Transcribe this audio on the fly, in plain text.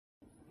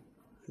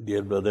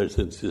Dear brothers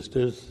and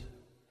sisters,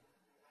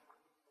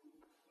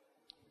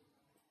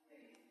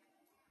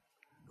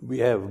 we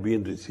have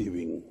been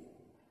receiving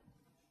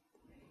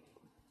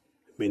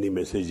many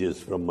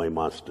messages from my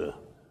master.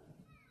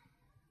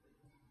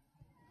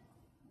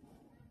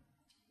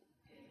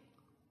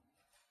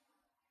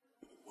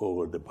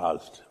 Over the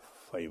past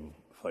five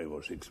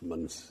or 6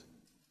 months.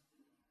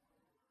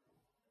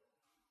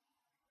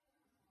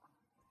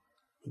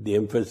 The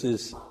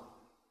emphasis,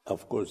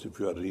 of course, if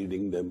you are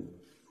reading them,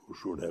 you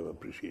should have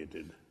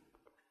appreciated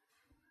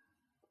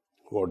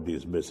what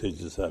these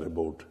messages are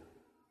about.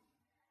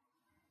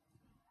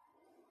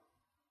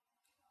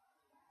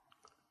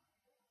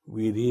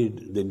 We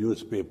read the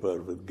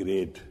newspaper with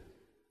great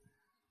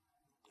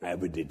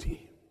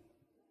avidity.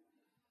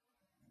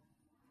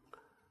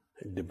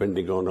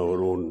 Depending on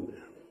our own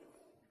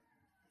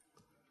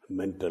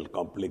mental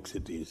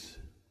complexities.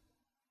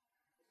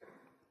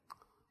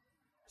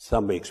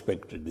 Some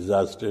expect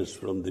disasters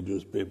from the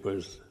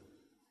newspapers.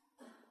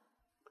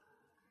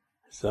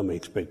 Some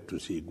expect to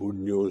see good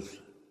news.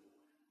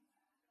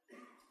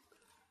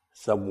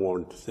 Some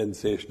want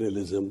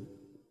sensationalism,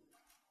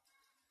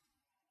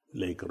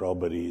 like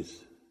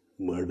robberies,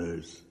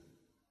 murders.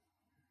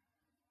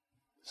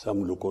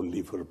 Some look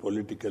only for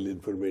political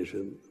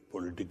information,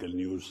 political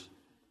news.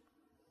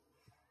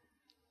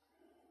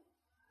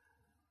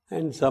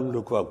 And some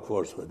look, of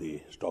course, for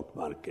the stock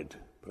market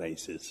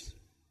prices.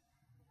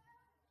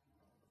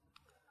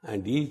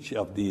 And each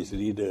of these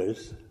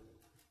readers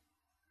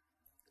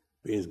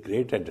pays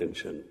great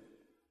attention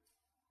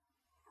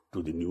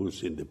to the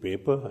news in the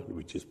paper,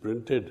 which is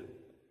printed,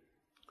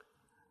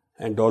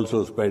 and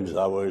also spends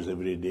hours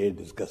every day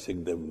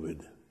discussing them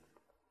with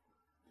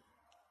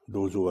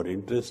those who are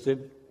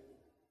interested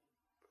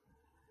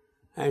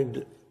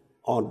and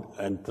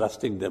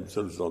thrusting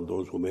themselves on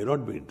those who may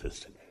not be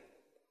interested.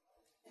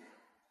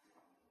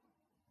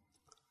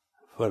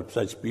 For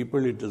such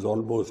people, it is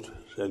almost,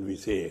 shall we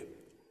say,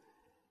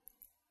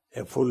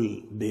 a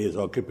full day's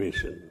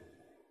occupation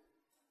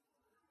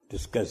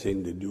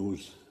discussing the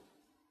news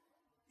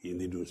in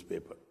the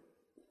newspaper.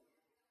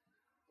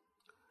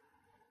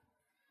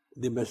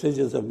 The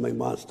messages of my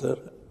master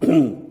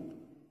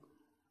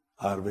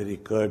are very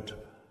curt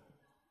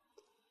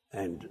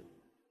and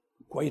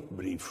quite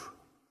brief.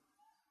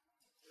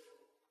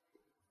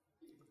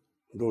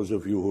 Those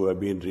of you who have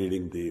been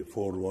reading the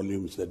 4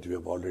 volumes that we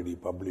have already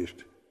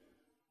published,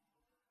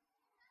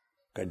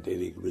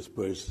 containing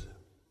whispers,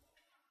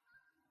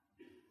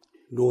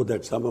 know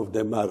that some of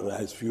them are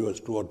as few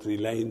as 2 or 3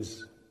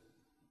 lines,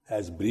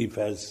 as brief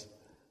as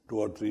 2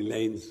 or 3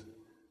 lines.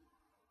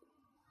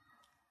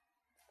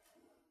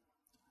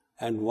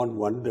 And one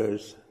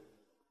wonders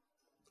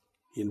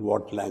in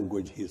what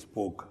language he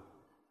spoke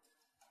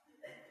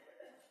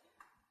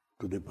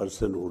to the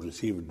person who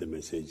received the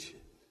message.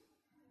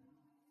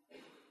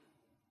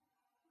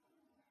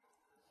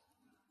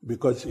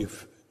 Because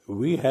if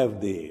we have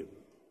the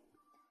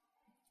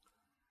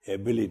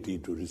ability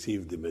to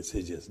receive the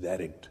messages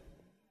direct,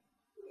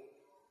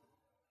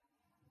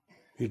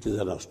 it is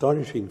an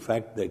astonishing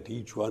fact that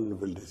each one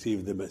will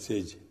receive the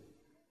message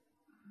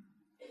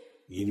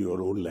in your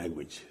own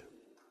language.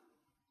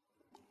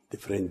 The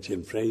French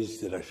in French,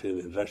 the Russian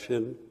in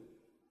Russian,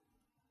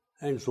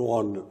 and so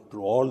on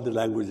through all the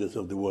languages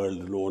of the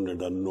world, known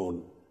and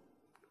unknown,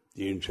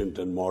 the ancient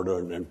and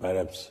modern, and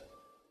perhaps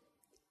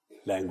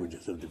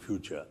languages of the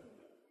future.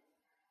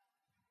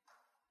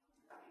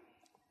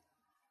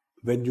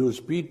 When you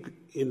speak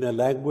in a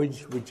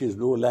language which is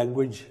no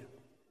language,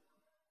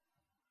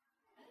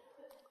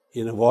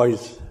 in a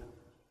voice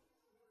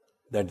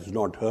that is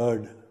not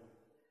heard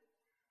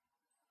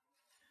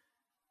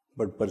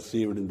but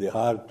perceived in the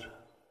heart,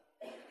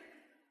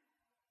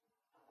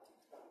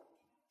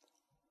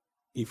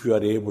 if you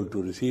are able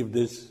to receive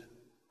this,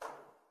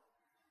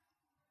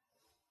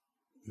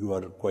 you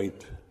are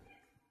quite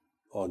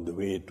on the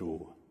way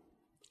to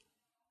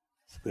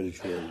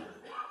spiritual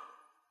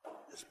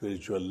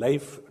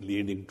life,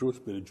 leading to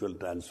spiritual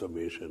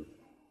transformation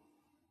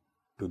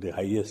to the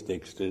highest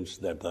extents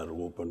that are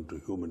open to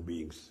human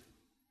beings.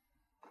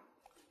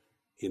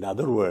 In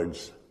other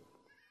words,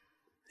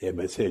 a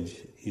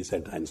message is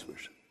a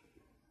transmission.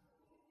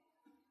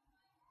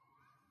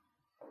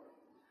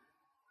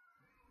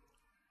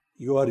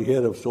 You are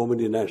here of so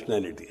many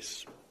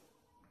nationalities,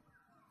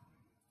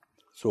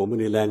 so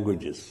many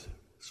languages,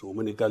 so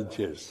many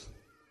cultures.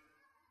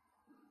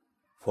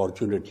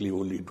 Fortunately,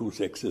 only 2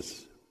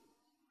 sexes.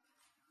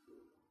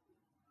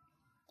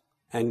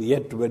 And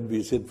yet, when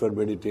we sit for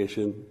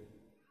meditation,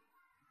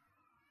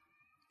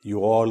 you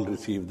all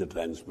receive the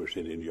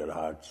transmission in your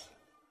hearts.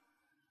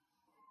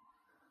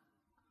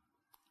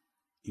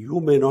 You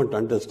may not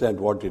understand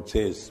what it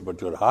says,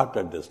 but your heart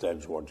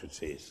understands what it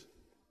says.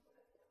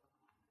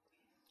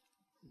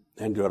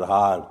 And your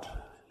heart,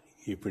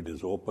 if it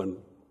is open,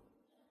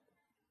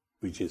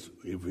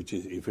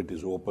 if it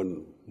is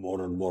open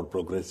more and more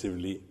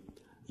progressively,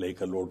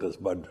 like a lotus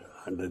bud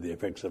under the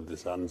effects of the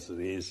sun's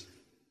rays,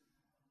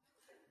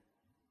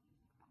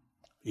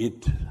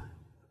 it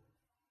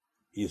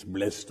is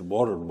blessed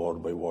more and more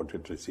by what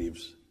it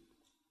receives,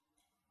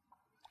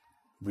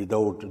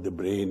 without the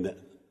brain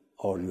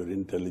or your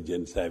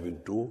intelligence having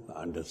to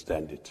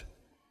understand it.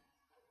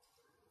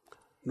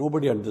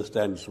 Nobody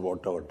understands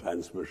what our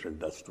transmission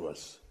does to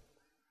us.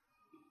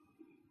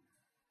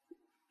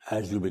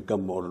 As you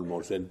become more and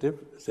more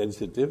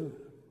sensitive,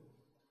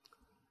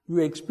 you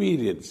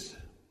experience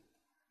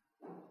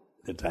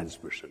the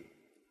transmission.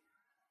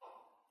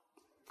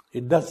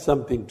 It does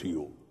something to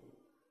you.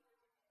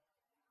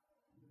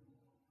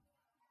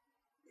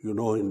 You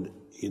know,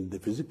 in the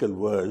physical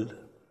world,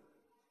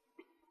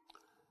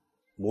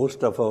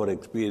 most of our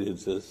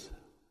experiences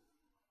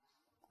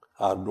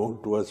are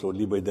known to us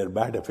only by their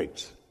bad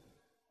effects.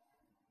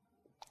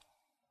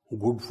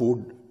 Good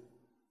food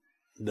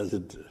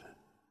doesn't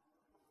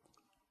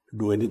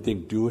do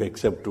anything to you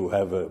except to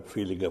have a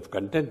feeling of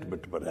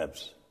contentment,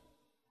 perhaps.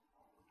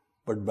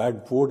 But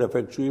bad food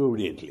affects you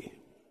immediately.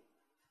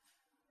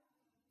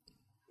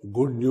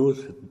 Good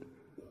news,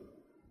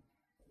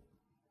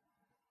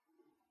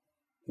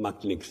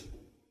 mechanics.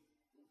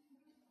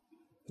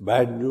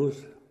 Bad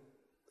news,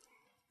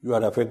 you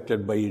are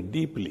affected by it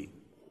deeply.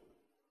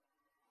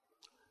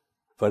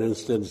 For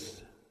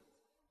instance,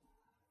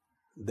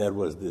 there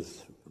was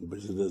this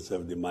business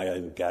of the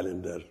Mayan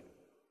calendar.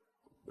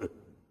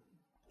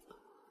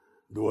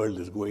 The world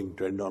is going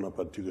to end on a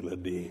particular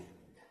day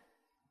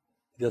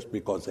just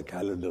because the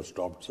calendar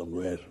stopped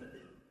somewhere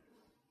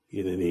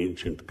in an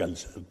ancient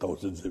culture,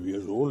 thousands of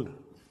years old.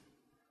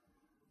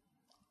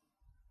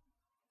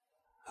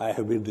 I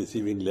have been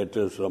receiving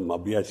letters from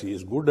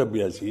Abhyasis, good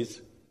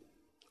Abhyasis,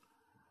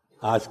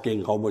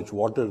 asking how much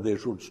water they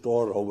should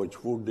store, how much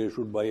food they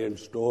should buy and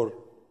store,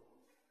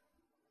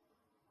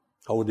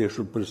 how they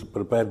should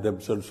prepare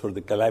themselves for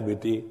the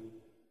calamity.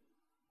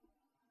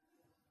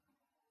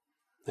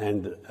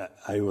 And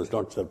I was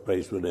not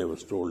surprised when I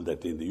was told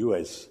that in the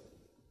US,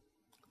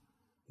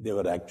 they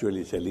were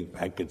actually selling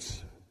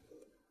packets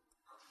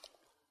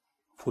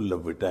full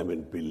of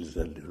vitamin pills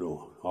and,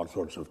 all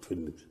sorts of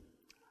things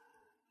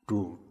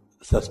to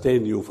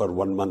sustain you for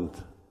 1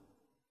 month.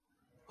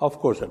 Of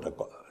course, at a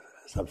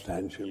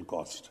substantial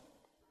cost.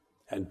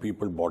 And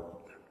people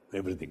bought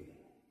everything.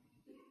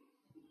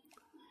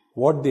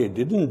 What they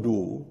didn't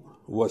do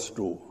was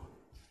to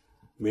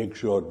make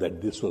sure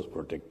that this was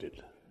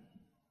protected.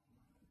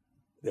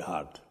 The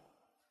heart.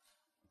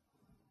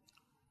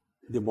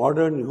 The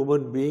modern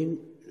human being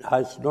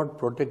has not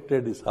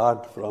protected his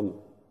heart from,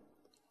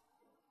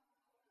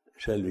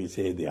 shall we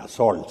say, the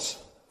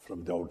assaults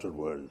from the outer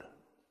world.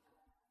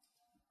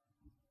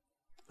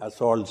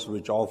 Assaults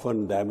which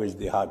often damage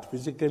the heart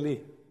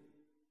physically,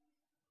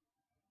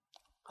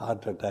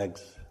 heart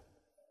attacks,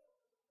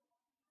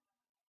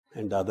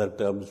 and other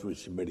terms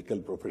which the medical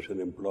profession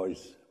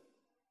employs.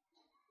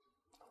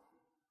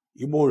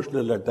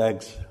 Emotional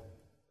attacks,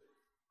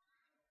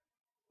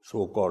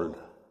 so-called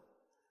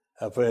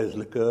affairs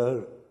le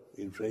cœur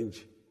in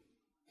French,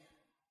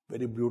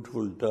 very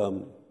beautiful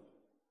term,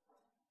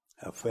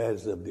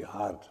 affairs of the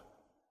heart.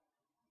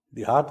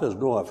 The heart has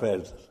no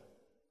affairs.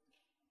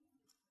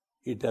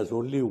 It has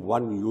only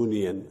one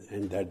union,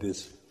 and that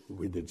is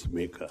with its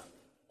maker.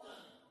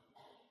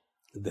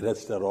 The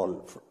rest are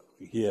all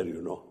here,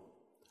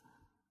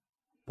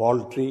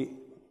 paltry,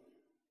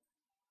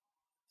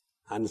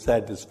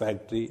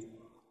 unsatisfactory,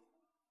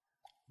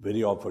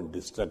 very often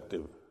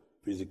destructive,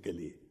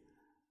 physically,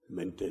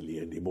 mentally,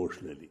 and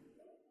emotionally.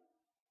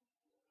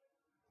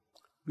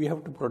 We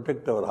have to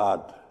protect our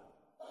heart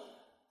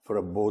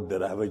from both the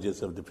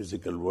ravages of the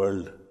physical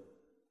world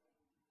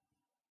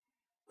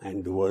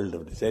and the world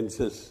of the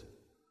senses,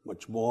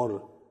 much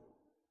more.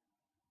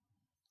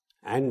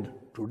 And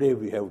today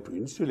we have to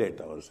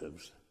insulate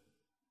ourselves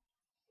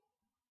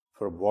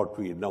from what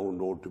we now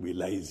know to be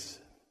lies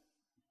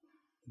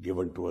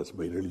given to us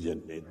by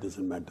religion. It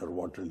doesn't matter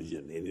what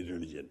religion, any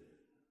religion.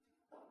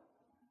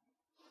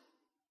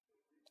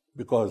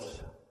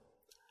 Because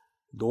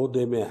though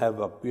they may have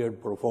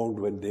appeared profound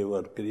when they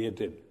were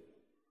created,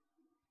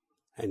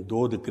 and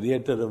though the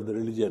creator of the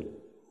religion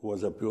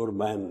was a pure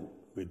man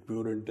with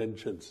pure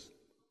intentions,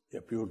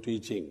 a pure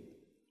teaching,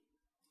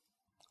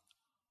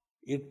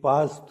 it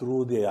passed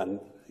through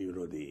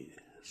the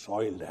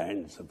soiled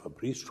hands of a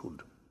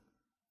priesthood.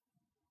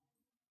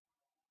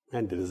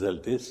 And the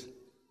result is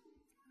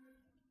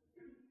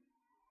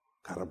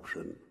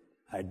corruption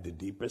at the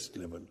deepest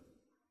level,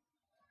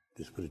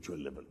 the spiritual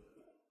level.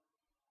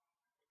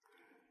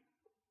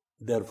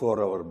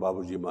 Therefore, our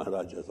Babuji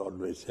Maharaj has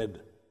always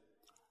said,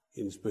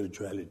 in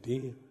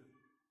spirituality,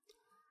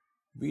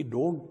 we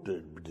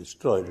don't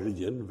destroy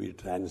religion, we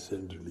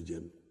transcend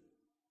religion.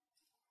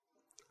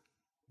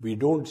 We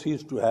don't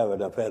cease to have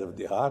an affair of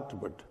the heart,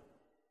 but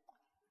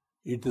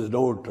it is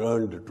now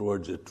turned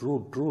towards a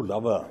true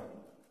lover.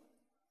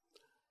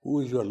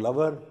 Who is your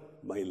lover?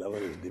 My lover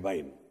is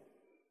divine.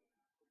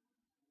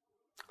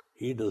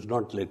 He does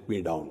not let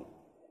me down,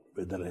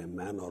 whether I am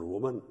man or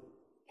woman.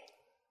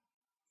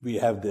 We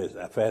have this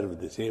affair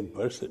with the same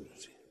person, you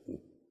see.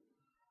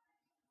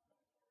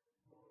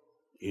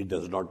 It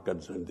does not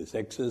concern the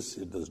sexes,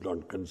 it does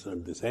not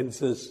concern the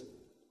senses,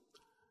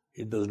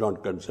 It does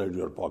not concern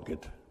your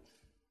pocket.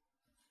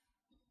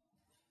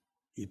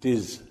 It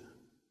is,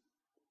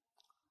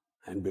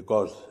 and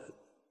because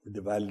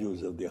the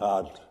values of the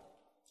heart,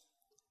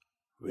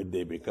 when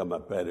they become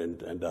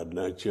apparent and are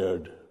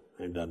nurtured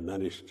and are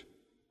nourished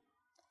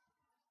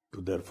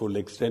to their full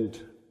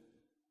extent,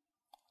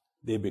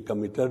 they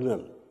become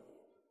eternal.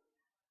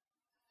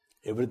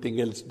 Everything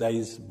else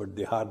dies, but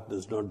the heart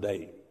does not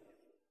die.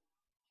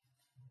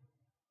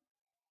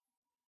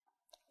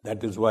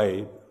 That is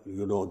why,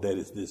 there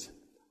is this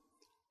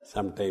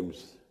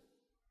sometimes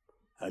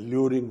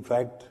alluring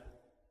fact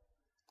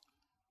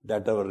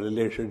that our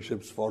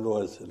relationships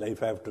follow us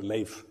life after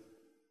life.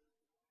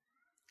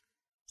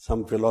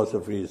 Some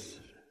philosophies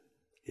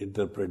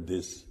interpret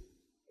this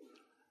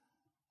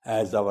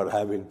as our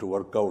having to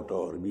work out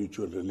our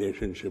mutual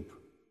relationship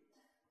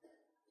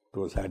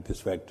to a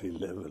satisfactory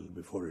level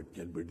before it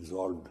can be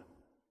dissolved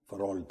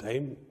for all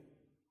time.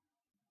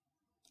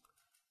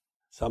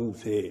 Some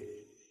say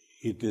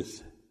it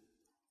is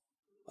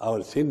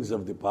our sins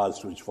of the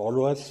past which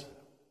follow us.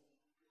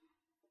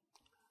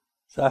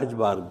 Sahaj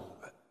Marg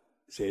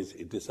says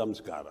it is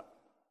samskara.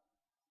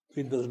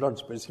 It does not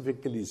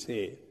specifically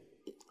say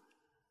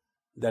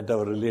that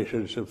our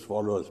relationships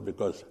follow us,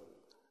 because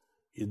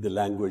in the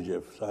language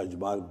of Sahaj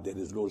Marg there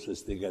is no such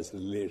thing as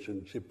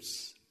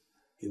relationships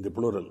in the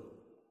plural.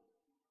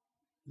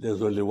 There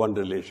is only one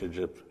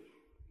relationship,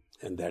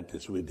 and that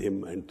is with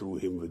him and through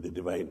him with the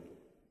divine.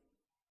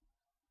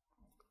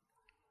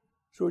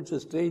 So it's a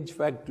strange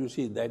fact to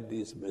see that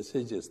these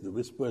messages, the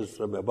whispers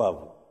from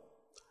above,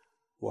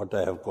 what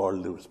I have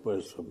called the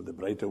whispers from the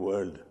brighter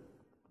world,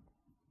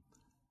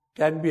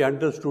 can be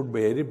understood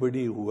by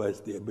anybody who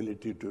has the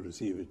ability to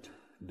receive it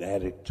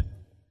direct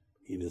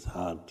in his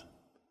heart,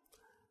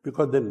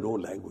 because then no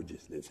language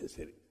is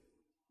necessary.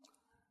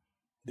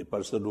 The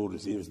person who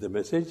receives the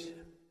message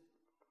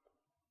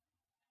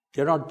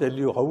cannot tell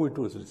you how it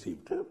was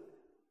received.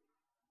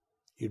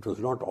 It was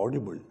not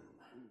audible.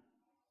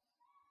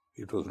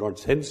 It was not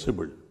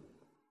sensible.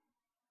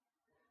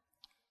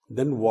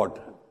 Then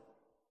what?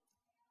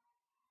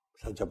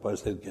 Such a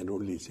person can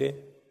only say,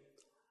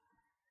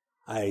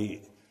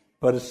 I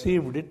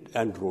perceived it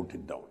and wrote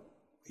it down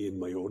in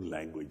my own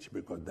language,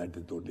 because that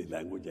is the only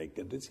language I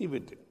can receive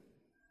it in.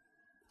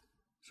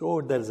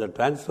 So there is a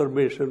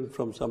transformation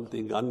from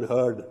something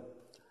unheard,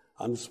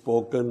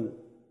 unspoken,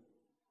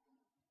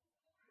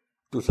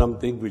 to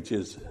something which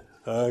is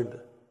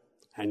heard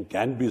and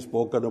can be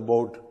spoken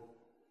about,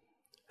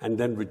 and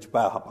then which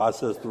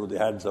passes through the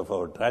hands of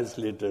our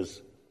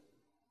translators,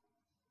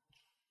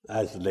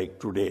 as like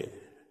today,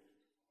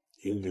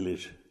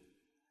 English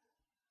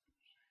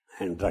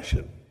and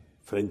Russian.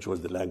 French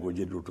was the language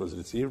it was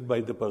received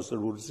by the person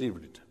who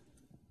received it.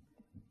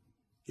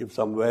 If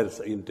somewhere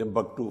in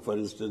Timbuktu, for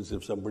instance,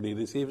 if somebody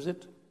receives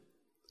it,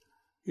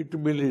 it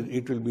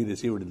will be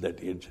received in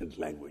that ancient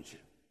language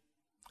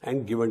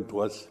and given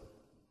to us,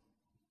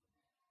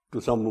 to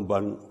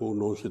someone who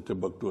knows the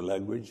Timbuktu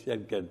language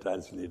and can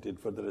translate it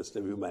for the rest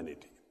of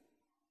humanity.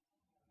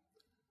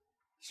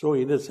 So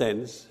in a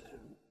sense,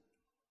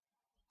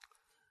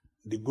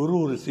 the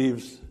Guru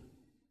receives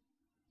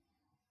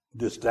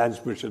this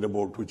transmission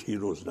about which he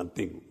knows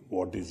nothing.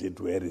 What is it,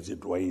 where is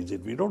it, why is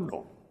it, we don't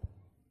know.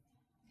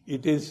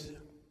 It is,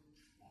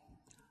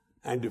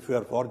 and if you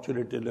are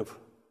fortunate enough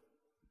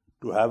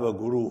to have a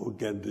Guru who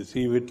can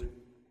receive it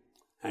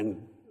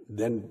and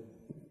then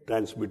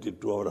transmit it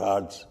to our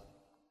hearts,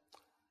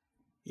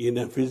 in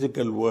a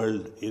physical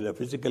world, in a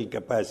physical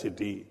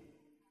capacity,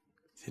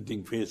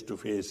 sitting face to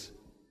face,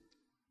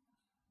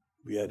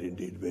 we are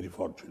indeed very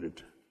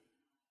fortunate.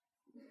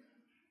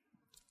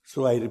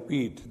 So I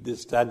repeat,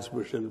 this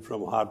transmission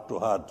from heart to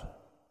heart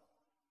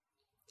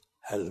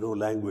has no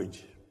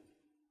language,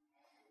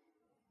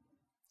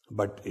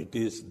 but it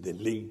is the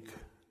link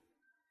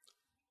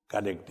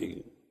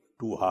connecting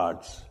two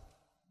hearts,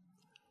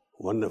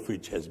 one of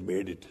which has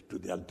made it to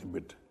the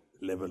ultimate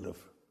level of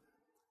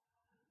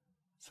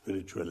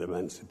spiritual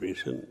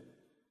emancipation,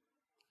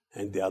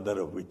 and the other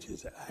of which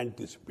is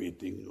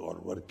anticipating or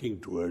working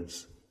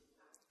towards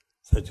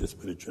such a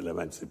spiritual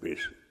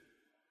emancipation.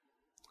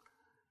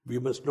 We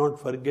must not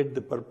forget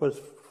the purpose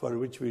for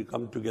which we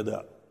come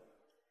together.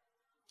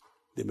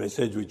 The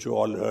message which you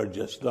all heard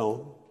just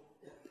now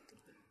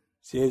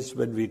says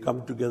when we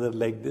come together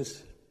like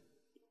this,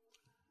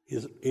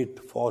 it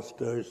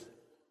fosters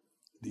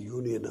the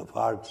union of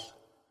hearts,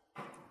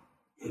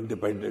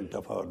 independent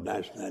of our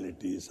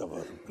nationalities, of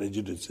our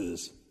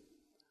prejudices,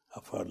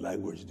 of our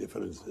language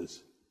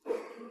differences.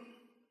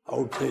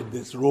 Outside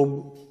this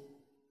room,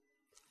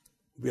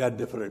 we are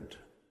different.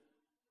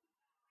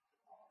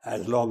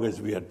 As long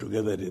as we are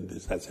together in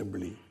this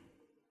assembly,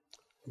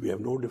 we have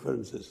no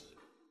differences.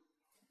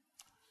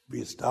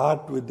 We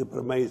start with the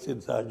premise in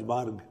Sahaj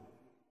Marg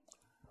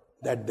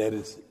that there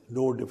is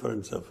no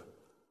difference of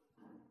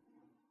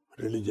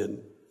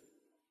religion,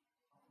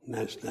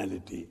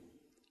 nationality,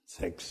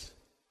 sex,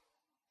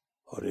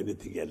 or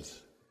anything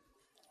else.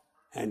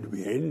 And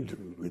we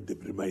end with the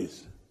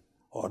premise,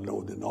 or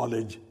now the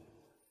knowledge,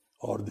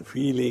 or the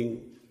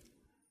feeling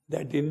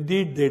that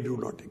indeed they do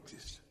not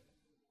exist.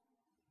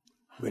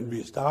 When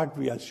we start,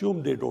 we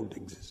assume they don't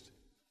exist.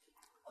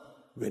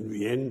 When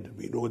we end,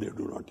 we know they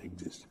do not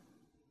exist.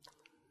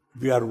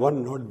 We are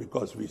one not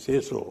because we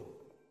say so,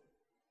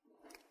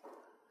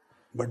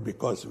 but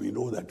because we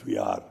know that we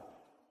are.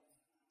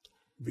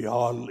 We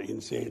all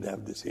inside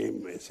have the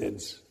same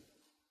essence,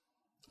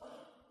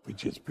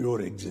 which is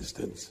pure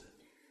existence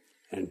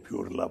and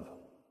pure love.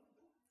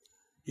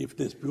 If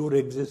this pure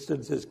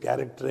existence is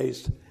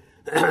characterized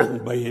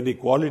by any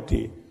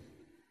quality,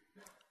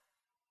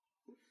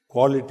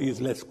 quality is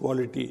less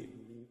quality.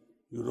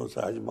 You know,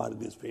 Sahaj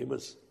Marg is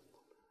famous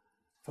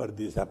for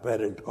these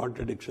apparent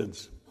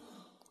contradictions.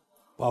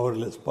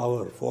 Powerless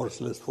power,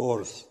 forceless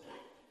force,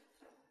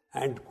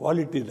 and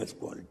qualityless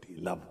quality,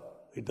 love.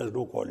 It has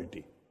no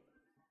quality.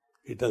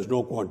 It has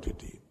no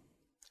quantity.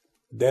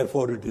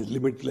 Therefore, it is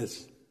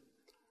limitless.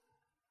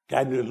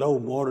 Can you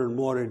love more and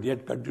more and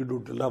yet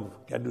continue to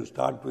love? Can you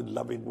start with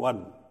loving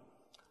one?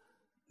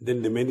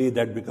 Then the many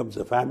that becomes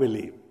a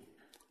family.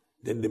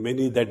 Then the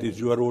many that is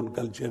your own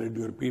culture and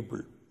your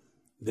people.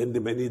 Then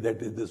the many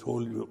that is this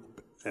whole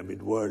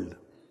world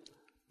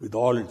with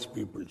all its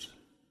peoples.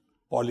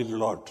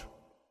 Polyglot,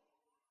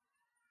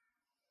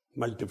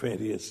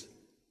 multifarious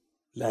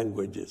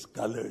languages,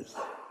 colors,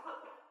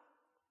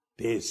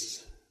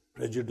 tastes,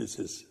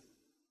 prejudices.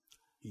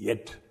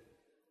 Yet,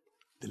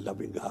 the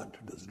loving heart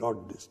does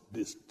not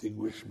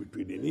distinguish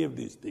between any of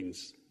these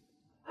things.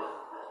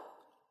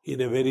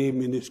 In a very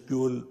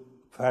minuscule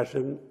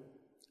fashion,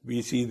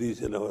 we see this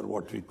in our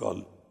what we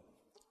call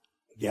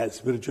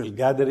spiritual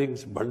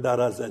gatherings,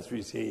 bhandaras as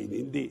we say in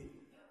Hindi.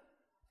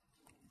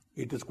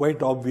 It is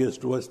quite obvious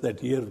to us that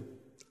here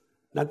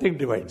nothing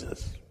divides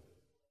us.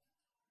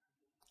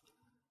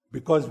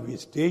 Because we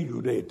stay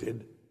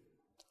united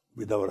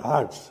with our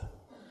hearts.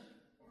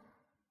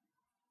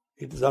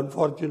 It is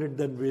unfortunate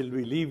that when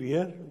we leave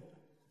here,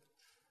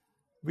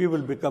 we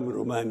will become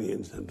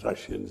Romanians and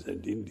Russians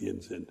and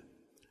Indians and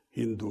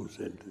Hindus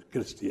and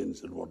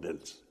Christians and what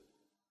else.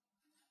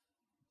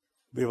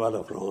 Vive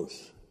la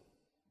France.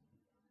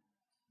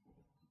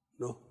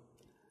 No?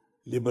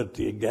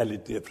 Liberty,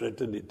 equality,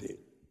 fraternity.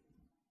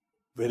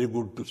 Very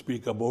good to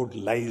speak about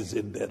lies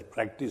in their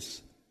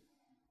practice.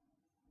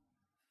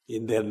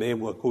 In their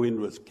name, a queen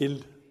was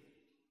killed.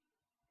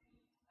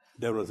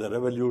 There was a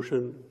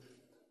revolution,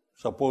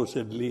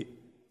 supposedly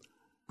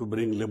to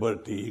bring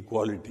liberty,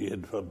 equality,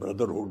 and for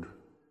brotherhood.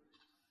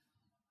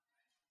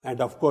 And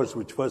of course,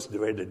 which first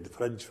divided the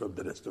French from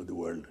the rest of the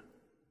world.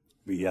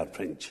 We are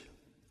French.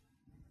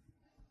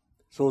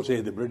 So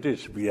say the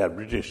British, we are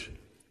British.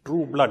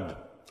 True blood,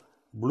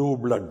 blue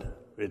blood,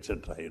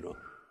 etc.,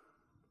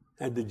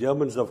 And the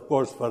Germans, of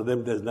course, for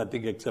them there's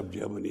nothing except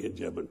Germany and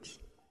Germans.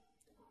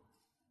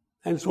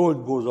 And so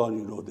it goes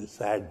on, the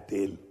sad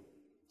tale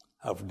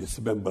of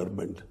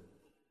dismemberment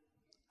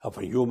of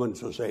a human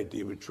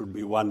society which should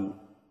be won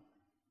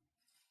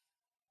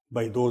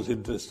by those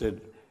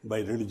interested, by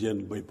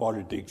religion, by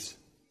politics,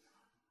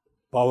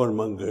 power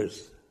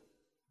mongers,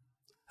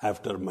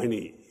 after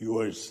many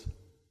years,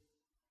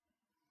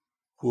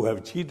 who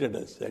have cheated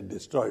us and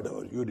destroyed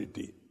our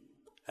unity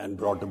and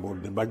brought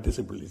about the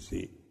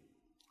multiplicity,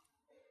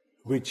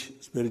 which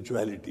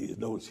spirituality is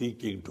now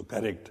seeking to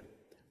correct,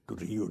 to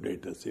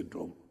reunite us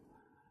into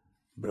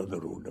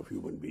brotherhood of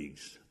human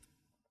beings.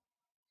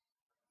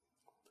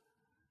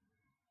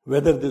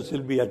 Whether this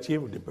will be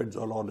achieved depends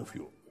on all of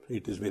you.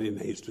 It is very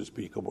nice to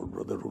speak about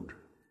brotherhood.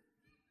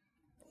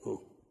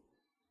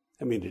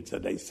 It's a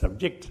nice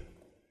subject.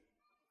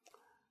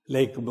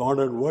 Like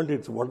modern world,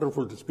 it's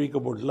wonderful to speak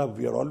about love.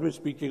 We are always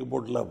speaking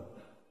about love.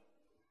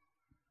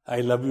 I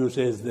love you,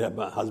 says the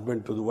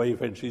husband to the wife,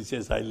 and she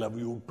says, I love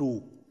you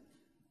too.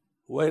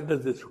 Where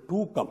does this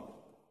too come?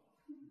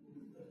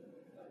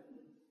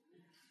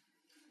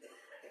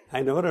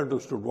 I never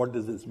understood what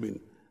does this mean,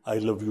 I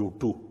love you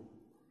too.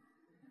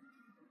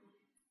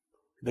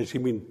 Does she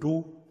mean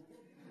two?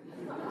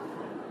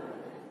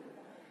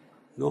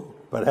 No,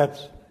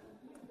 perhaps.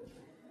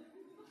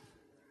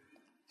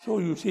 So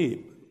you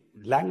see,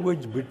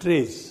 language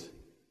betrays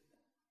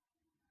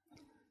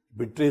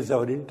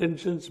our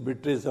intentions,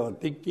 betrays our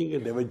thinking,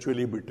 and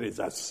eventually betrays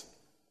us.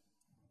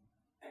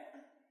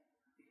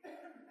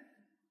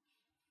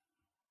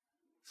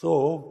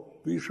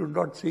 So we should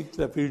not seek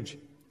refuge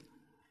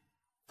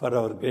for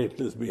our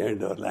greatness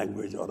behind our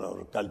language or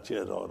our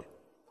culture or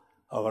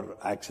our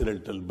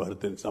accidental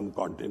birth in some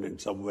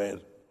continent somewhere.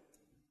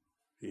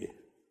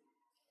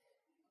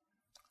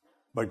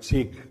 But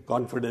seek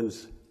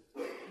confidence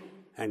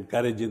and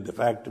courage in the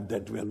fact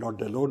that we are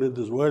not alone in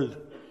this world,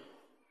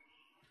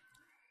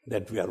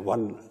 that we are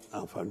one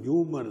of a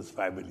numerous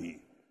family,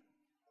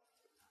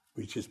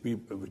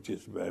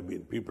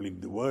 people in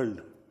the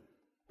world.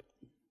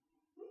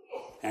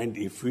 And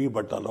if we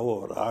but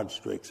allow our hearts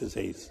to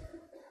exercise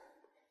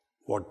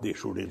what they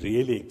should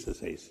really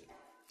exercise,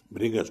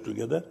 bring us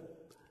together,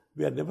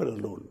 we are never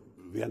alone,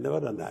 we are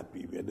never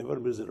unhappy, we are never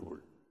miserable.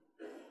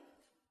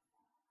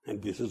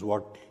 And this is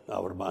what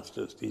our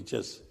masters teach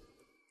us.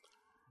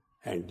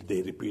 And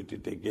they repeat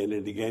it again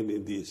and again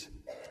in these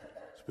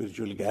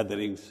spiritual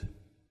gatherings,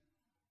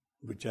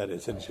 which are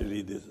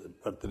essentially the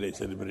birthday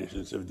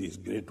celebrations of these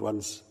great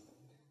ones.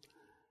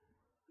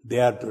 They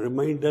are to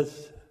remind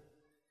us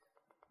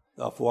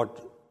of what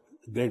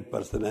great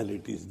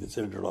personalities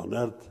descended on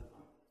earth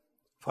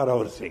for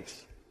our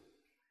sakes.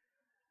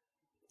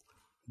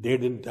 They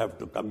didn't have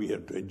to come here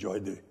to enjoy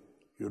the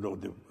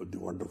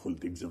wonderful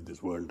things of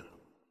this world,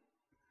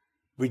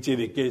 which in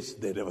a case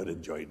they never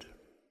enjoyed.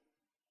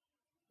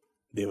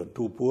 They were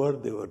too poor,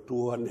 they were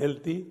too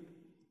unhealthy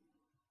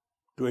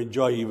to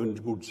enjoy even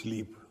good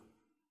sleep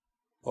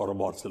or a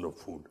morsel of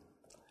food.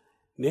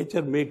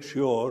 Nature makes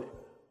sure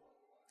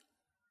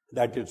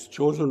that its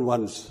chosen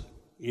ones,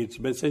 its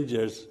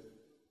messengers,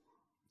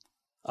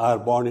 are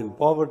born in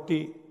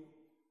poverty,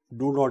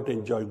 do not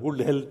enjoy good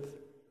health,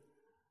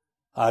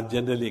 are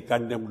generally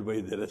condemned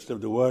by the rest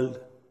of the world,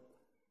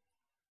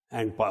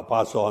 and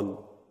pass on,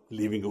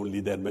 leaving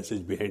only their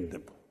message behind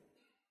them.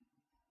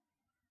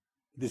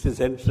 This is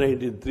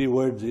enshrined in 3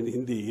 words in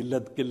Hindi,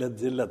 illat, killat,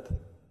 zillat,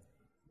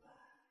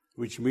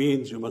 which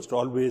means you must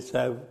always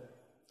have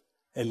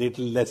a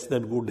little less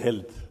than good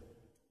health.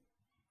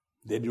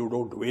 Then you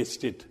don't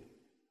waste it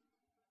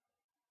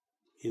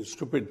in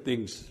stupid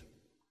things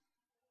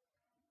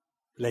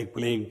like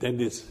playing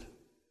tennis,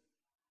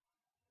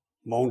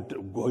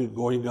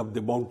 going up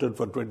the mountain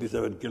for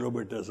 27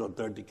 kilometers or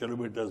 30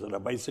 kilometers on a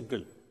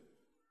bicycle,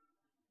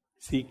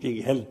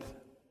 seeking health,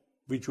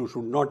 which you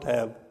should not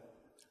have,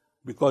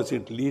 because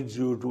it leads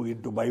you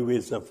into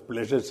byways of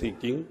pleasure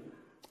seeking,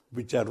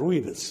 which are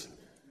ruinous.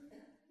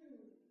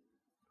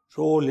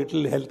 So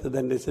little health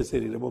than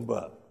necessary,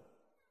 remember.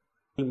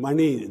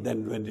 Money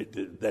than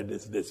that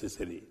is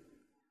necessary.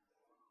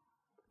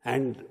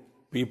 And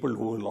people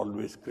who will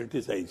always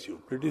criticize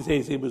you.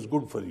 Criticizing is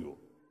good for you.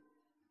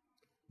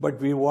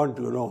 But we want,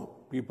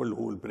 people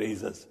who will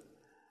praise us.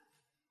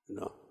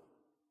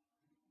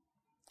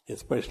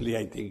 Especially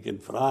I think in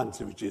France,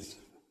 which is,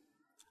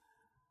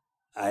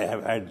 I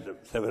have had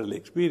several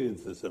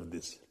experiences of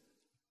this.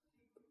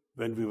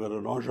 When we were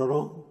in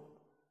Ogeron,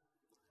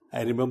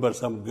 I remember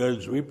some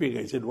girls weeping.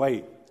 I said,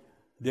 why?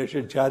 They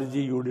said,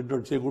 Charji, you did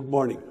not say good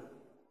morning.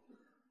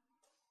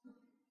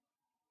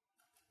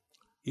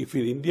 If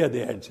in India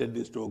they had said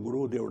this to a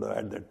guru, they would have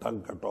had their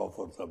tongue cut off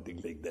or something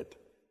like that.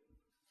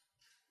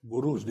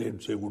 Gurus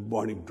didn't say good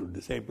morning to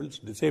disciples.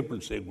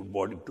 Disciples say good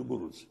morning to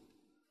gurus.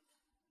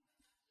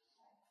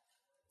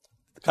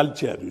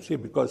 Culture, you see,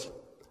 because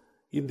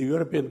in the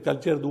European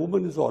culture, the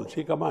woman is all,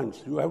 she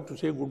commands. You have to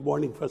say good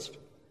morning first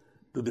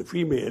to the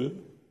female,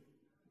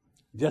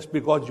 just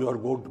because you are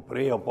going to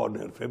prey upon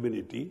her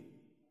femininity,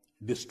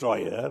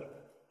 destroy her,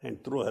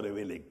 and throw her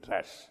away like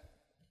trash.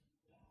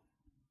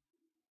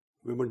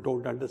 Women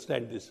don't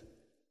understand this.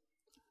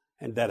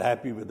 And they're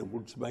happy with a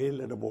good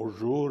smile and a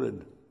bonjour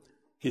and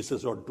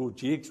kisses on 2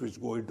 cheeks, which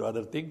go into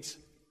other things.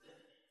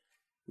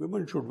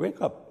 Women should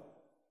wake up.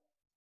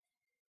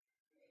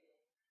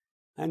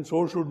 And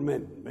so should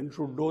men. Men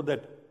should know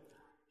that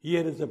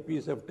here is a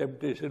piece of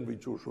temptation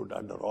which you should,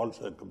 under all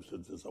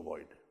circumstances,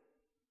 avoid.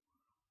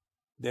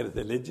 There is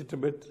a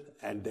legitimate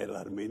and there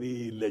are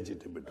many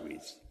illegitimate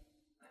ways.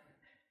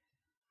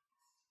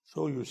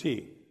 So you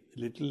see,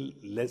 little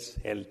less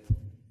health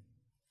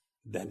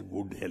than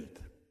good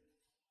health.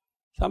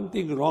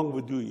 Something wrong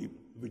with you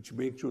which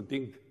makes you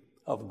think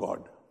of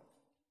God.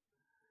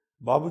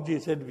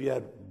 Babuji said we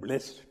are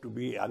blessed to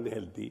be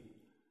unhealthy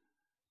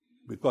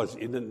because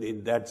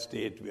in that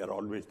state we are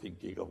always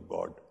thinking of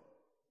God,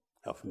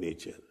 of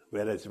nature.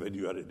 Whereas when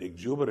you are in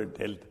exuberant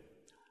health,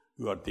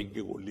 you are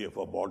thinking only of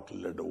a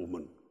bottle and a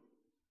woman,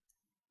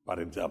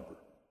 for example.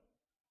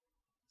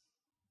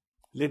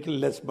 Little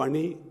less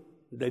money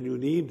than you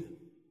need,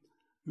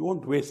 you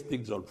won't waste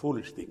things on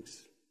foolish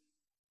things.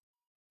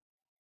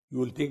 You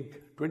will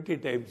think 20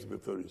 times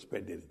before you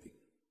spend anything.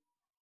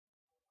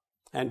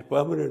 And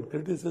permanent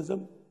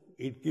criticism,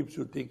 it keeps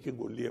you thinking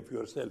only of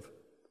yourself.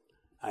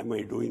 Am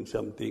I doing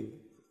something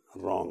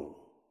wrong?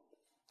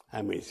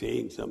 Am I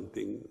saying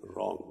something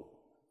wrong?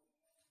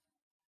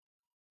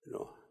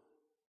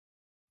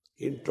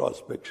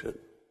 Introspection.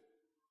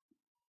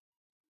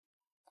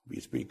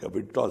 We speak of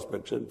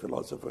introspection,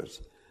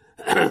 philosophers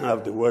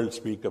of the world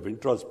speak of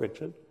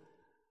introspection,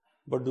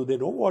 but do they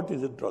know what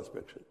is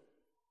introspection?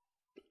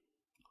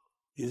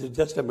 Is it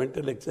just a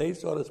mental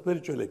exercise or a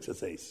spiritual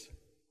exercise?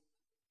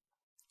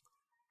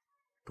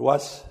 To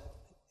us,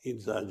 in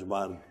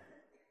Sajman,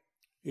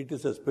 it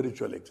is a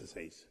spiritual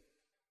exercise,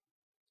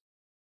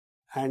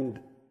 and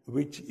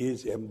which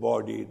is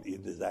embodied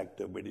in this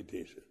act of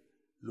meditation.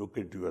 Look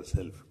into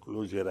yourself,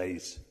 close your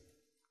eyes,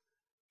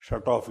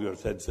 shut off your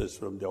senses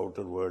from the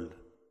outer world.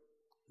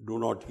 Do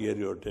not hear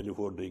your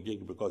telephone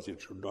ringing because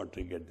it should not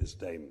ring at this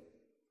time.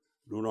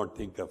 Do not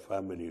think of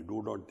family,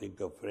 do not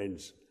think of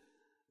friends,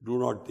 do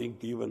not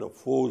think even of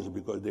foes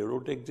because they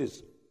don't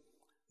exist.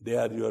 They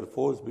are your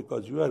foes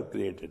because you have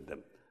created them.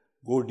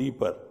 Go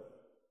deeper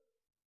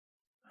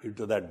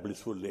into that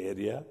blissful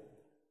area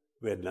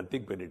where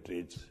nothing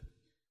penetrates.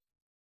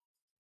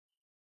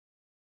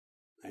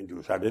 And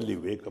you suddenly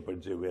wake up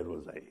and say, where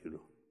was I?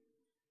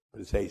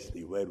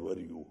 Precisely, where were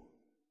you?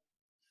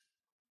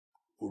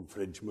 good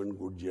Frenchmen,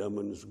 good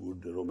Germans,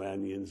 good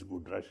Romanians,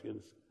 good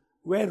Russians.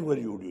 Where were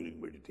you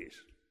during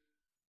meditation?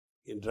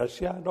 In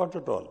Russia? Not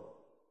at all.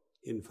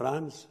 In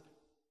France?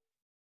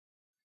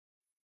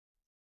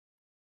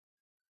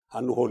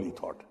 Unholy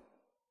thought.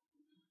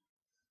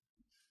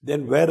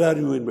 Then where are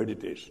you in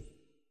meditation?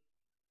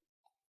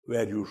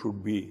 Where you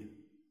should be,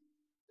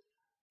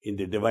 in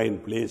the divine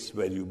place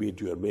where you meet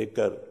your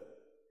Maker,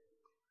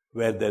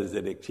 where there is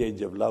an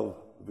exchange of love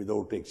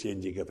without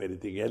exchanging of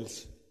anything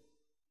else,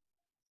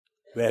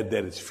 where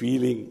there is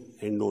feeling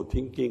and no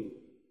thinking,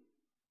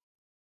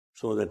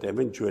 so that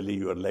eventually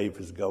your life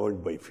is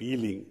governed by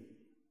feeling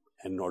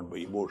and not by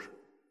emotion.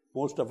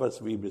 Most of us,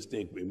 we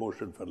mistake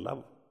emotion for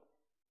love.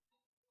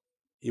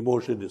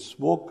 Emotion is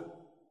smoke.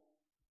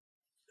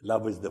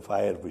 Love is the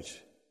fire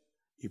which,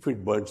 if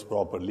it burns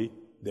properly,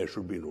 there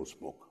should be no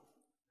smoke.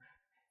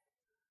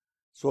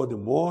 So the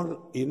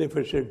more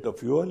inefficient the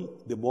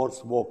fuel, the more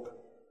smoke.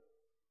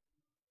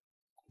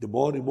 The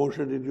more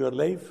emotion in your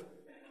life,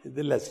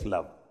 the less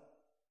love.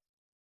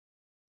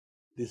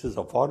 This is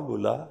a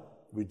formula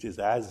which is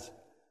as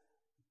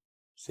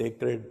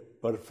sacred,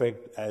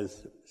 perfect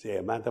as, say,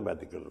 a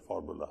mathematical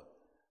formula,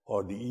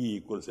 or the E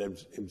equals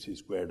mc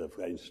squared of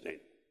Einstein.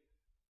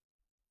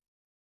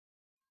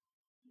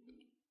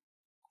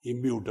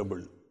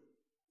 Immutable,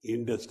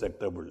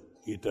 indestructible,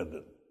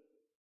 eternal.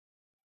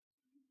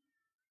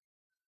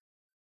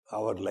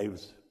 Our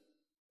lives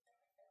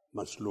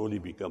must slowly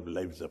become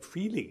lives of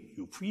feeling.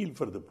 You feel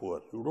for the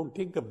poor. You don't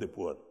think of the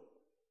poor.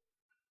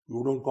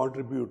 You don't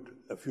contribute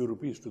a few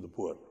rupees to the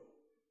poor.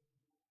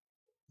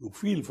 You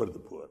feel for the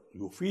poor.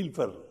 You feel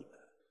for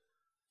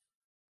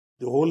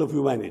the whole of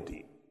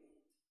humanity.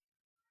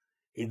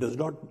 It does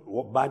not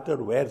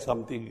matter where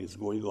something is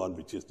going on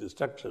which is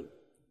destruction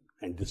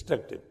and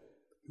destructive.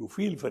 You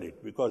feel for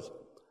it because,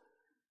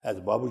 as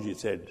Babuji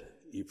said,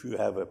 if you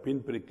have a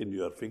pinprick in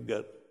your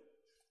finger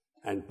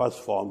and pus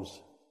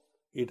forms,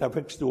 it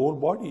affects the whole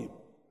body.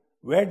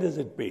 Where does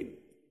it pain?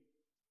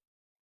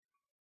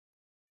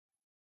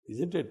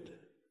 Isn't it?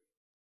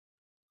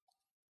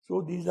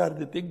 So these are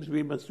the things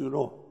we must,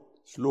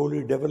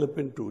 slowly develop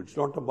into. It's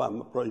not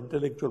an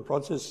intellectual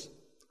process.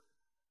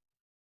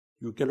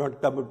 You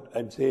cannot come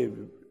and say,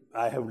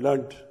 I have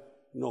learnt.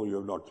 No, you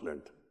have not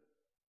learnt.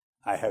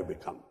 I have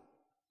become.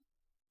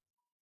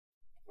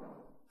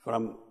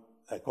 From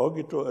a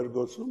cogito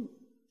ergo sum,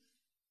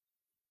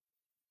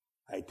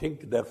 I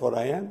think, therefore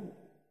I am.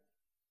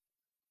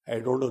 I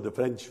don't know the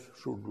French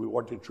should be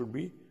what it should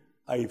be.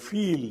 I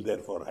feel,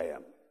 therefore I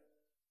am.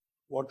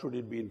 What should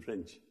it be in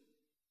French?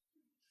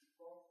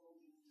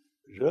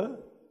 Je?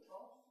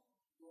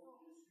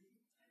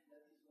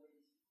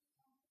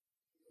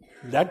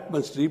 That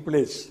must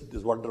replace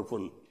this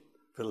wonderful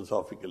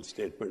philosophical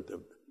statement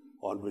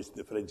on which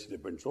the French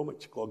depend so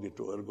much,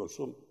 cogito ergo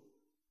sum.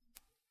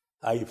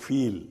 I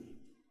feel.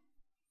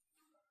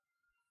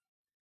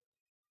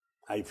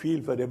 I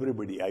feel for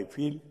everybody. I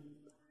feel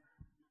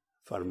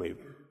for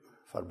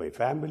my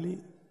family,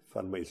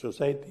 for my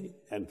society,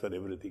 and for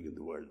everything in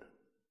the world.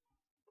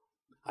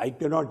 I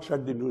cannot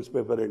shut the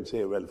newspaper and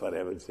say, well, for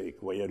heaven's sake,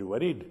 why are you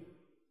worried?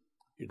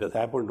 It has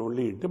happened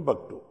only in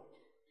Timbuktu.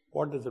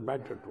 What does it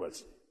matter to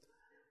us?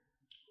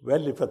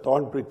 Well, if a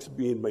thorn pricks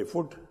me in my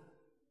foot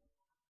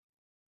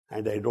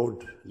and I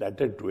don't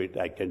attend to it,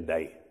 I can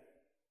die.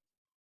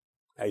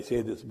 I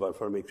say this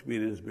from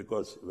experience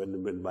because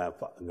when my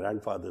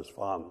grandfather's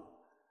farm,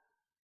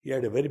 he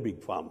had a very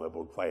big farm,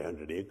 about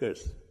 500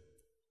 acres.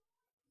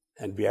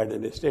 And we had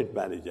an estate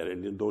manager,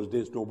 and in those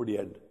days nobody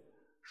had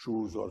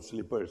shoes or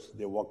slippers.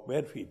 They walked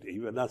bare feet,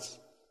 even us.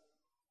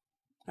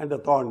 And a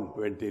thorn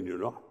went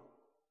in,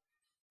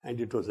 And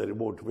it was a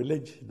remote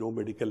village, no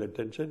medical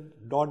attention.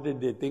 Nor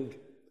did they think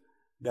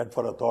that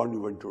for a thorn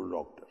you went to a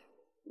doctor.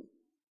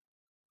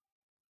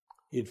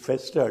 It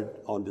festered.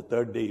 On the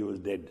third day he was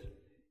dead.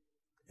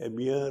 A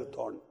mere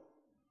thorn.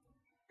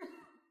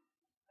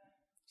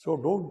 So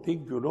don't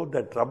think,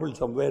 that trouble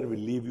somewhere will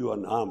leave you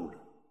unharmed.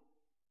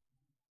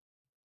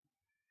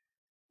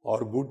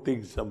 Or good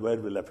things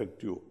somewhere will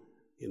affect you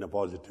in a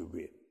positive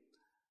way.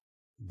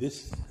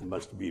 This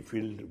must be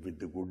filled with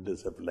the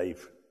goodness of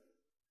life,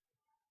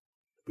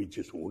 which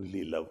is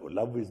only love.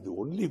 Love is the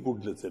only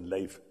goodness in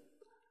life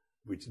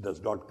which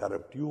does not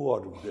corrupt you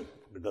or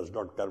does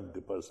not corrupt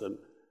the person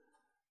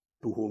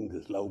to whom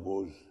this love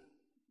goes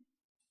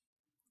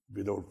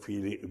without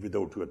feeling,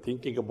 without your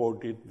thinking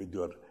about it,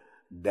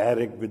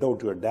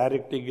 without your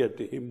directing it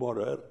to him or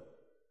her.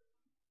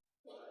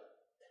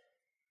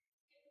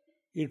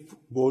 It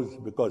goes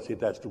because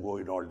it has to go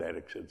in all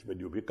directions. When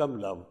you become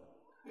love,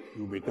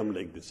 you become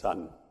like the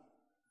sun.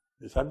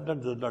 The sun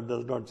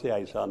does not say,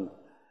 I sun.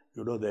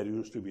 There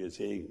used to be a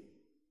saying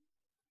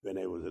when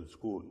I was in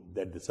school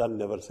that the sun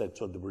never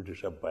sets on the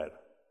British Empire.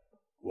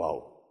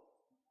 Wow.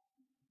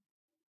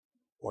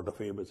 What a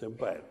famous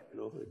empire.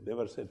 It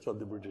never sets on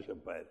the British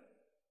Empire.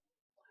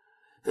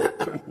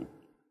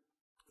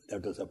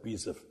 That was a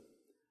piece of,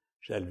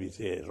 shall we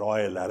say,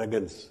 royal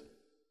arrogance.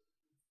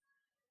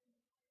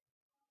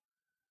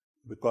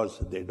 Because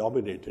they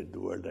dominated the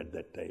world at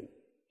that time.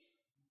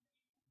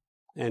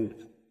 And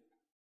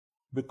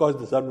because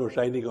the sun was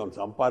shining on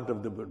some part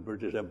of the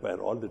British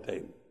Empire all the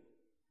time,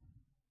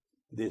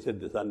 they said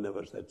the sun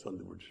never sets on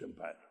the British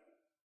Empire.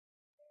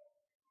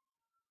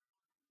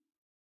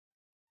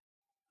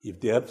 If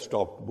the earth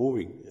stopped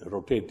moving,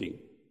 rotating,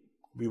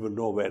 we will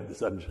know where the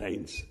sun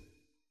shines.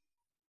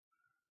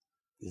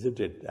 Isn't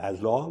it?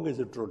 As long as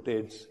it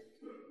rotates,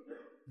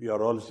 we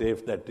are all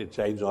safe that it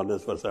shines on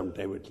us for some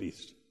time at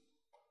least.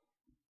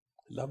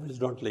 Love is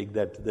not like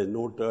that. There's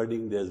no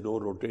turning, there's no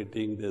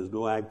rotating, there's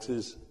no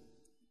axis.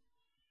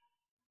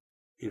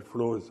 It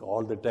flows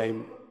all the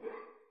time.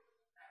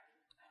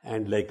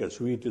 And like a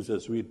sweet is a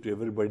sweet to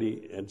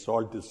everybody, and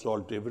salt is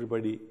salt to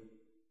everybody,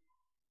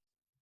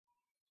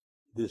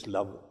 this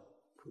love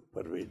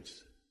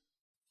pervades.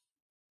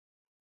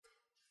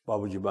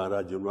 Babuji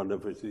Maharaj, in one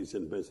of his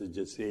recent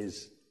messages,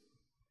 says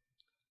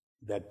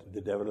that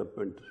the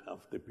development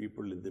of the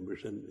people in the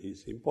mission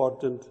is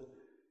important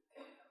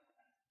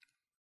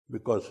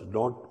because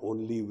not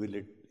only will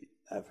it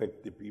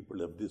affect the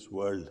people of this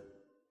world,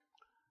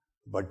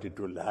 but it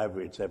will have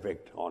its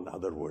effect on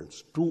other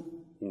worlds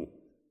too.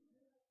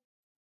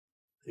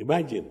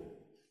 Imagine,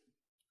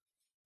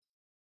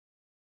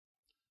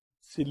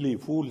 silly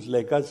fools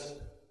like us,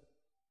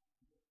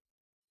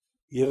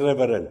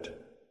 irreverent,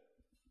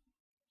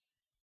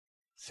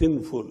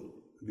 sinful,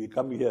 we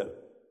come here,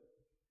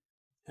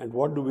 and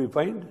what do we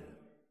find?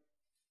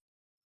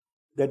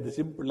 That the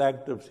simple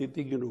act of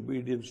sitting in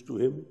obedience to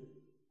Him,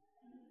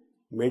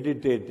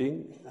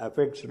 meditating,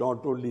 affects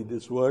not only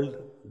this world,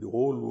 the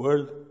whole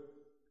world,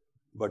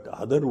 but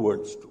other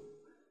worlds too.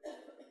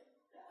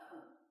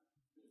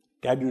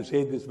 Can you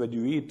say this when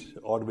you eat,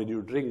 or when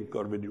you drink,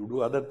 or when you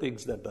do other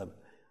things that are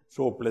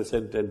so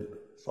pleasant and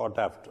sought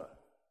after?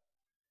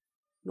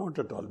 Not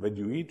at all. When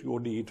you eat, you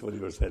only eat for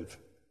yourself.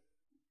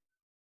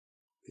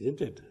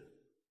 Isn't it?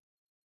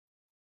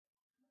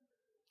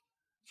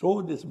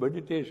 So this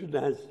meditation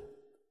has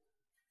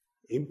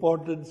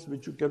importance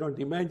which you cannot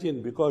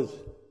imagine, because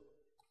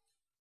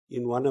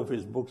in one of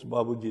his books,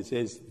 Babuji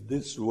says,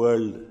 this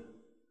world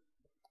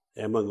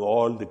among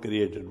all the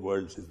created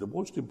worlds is the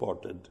most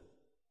important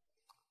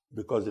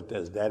because it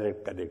has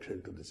direct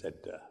connection to the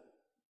center.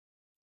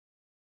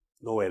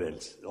 Nowhere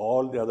else.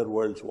 All the other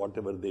worlds,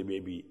 whatever they may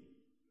be,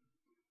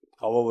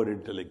 however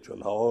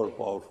intellectual, however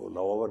powerful,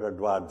 however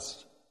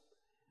advanced,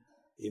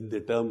 in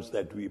the terms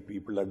that we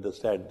people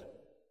understand,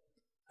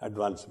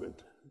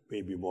 advancement,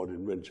 maybe more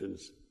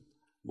inventions,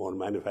 more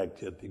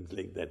manufacture, things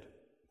like that.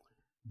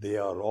 They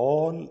are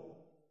all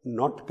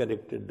not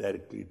connected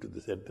directly to the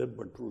center,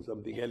 but through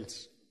something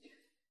else.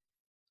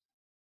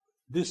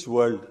 This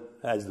world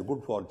has the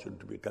good fortune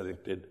to be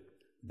connected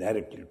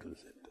directly to the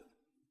center.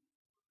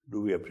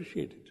 Do we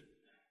appreciate it?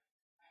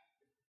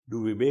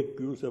 Do we make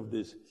use of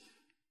this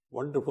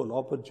wonderful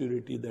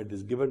opportunity that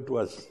is given to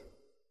us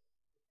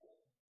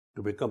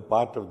to become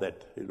part of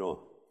that,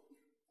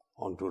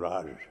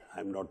 entourage?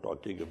 I'm not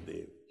talking of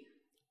the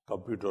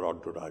computer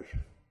entourage.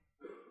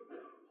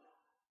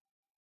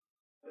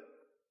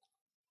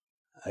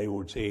 I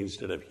would say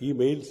instead of he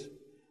mails,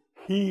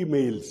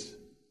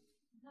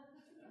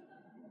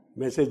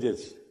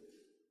 messages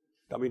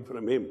coming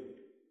from him,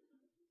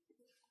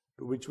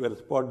 to which we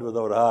respond with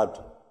our heart.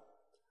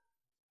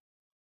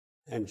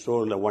 And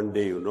so one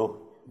day,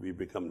 we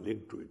become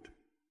linked to it.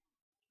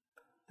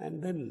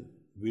 And then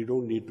we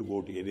don't need to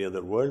go to any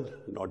other world,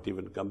 not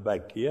even come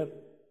back here.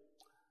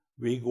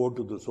 We go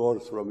to the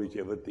source from which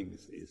everything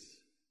is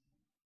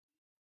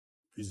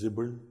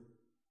visible,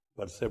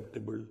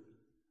 perceptible,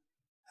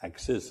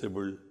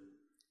 accessible,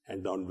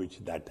 and on which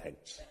that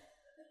acts.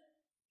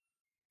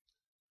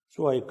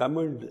 So I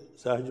commend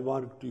Sahaj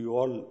Marg to you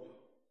all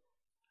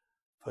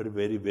for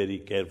very, very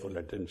careful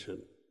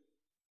attention.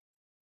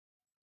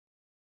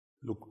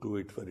 Look to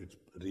it for its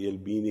real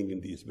meaning in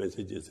these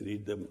messages.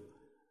 Read them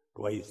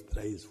twice,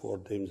 thrice, 4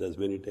 times, as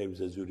many times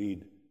as you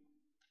read.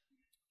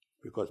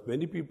 Because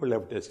many people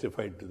have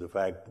testified to the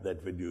fact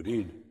that when you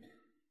read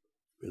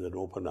with an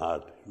open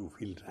heart, you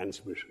feel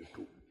transmission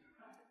too.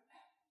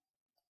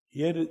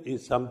 Here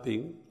is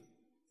something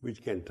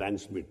which can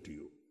transmit to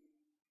you,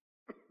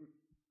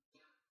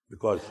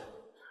 because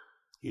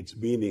its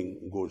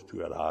meaning goes to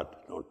your heart,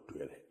 not to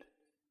your head.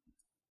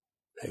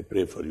 I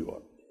pray for you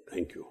all.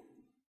 Thank you.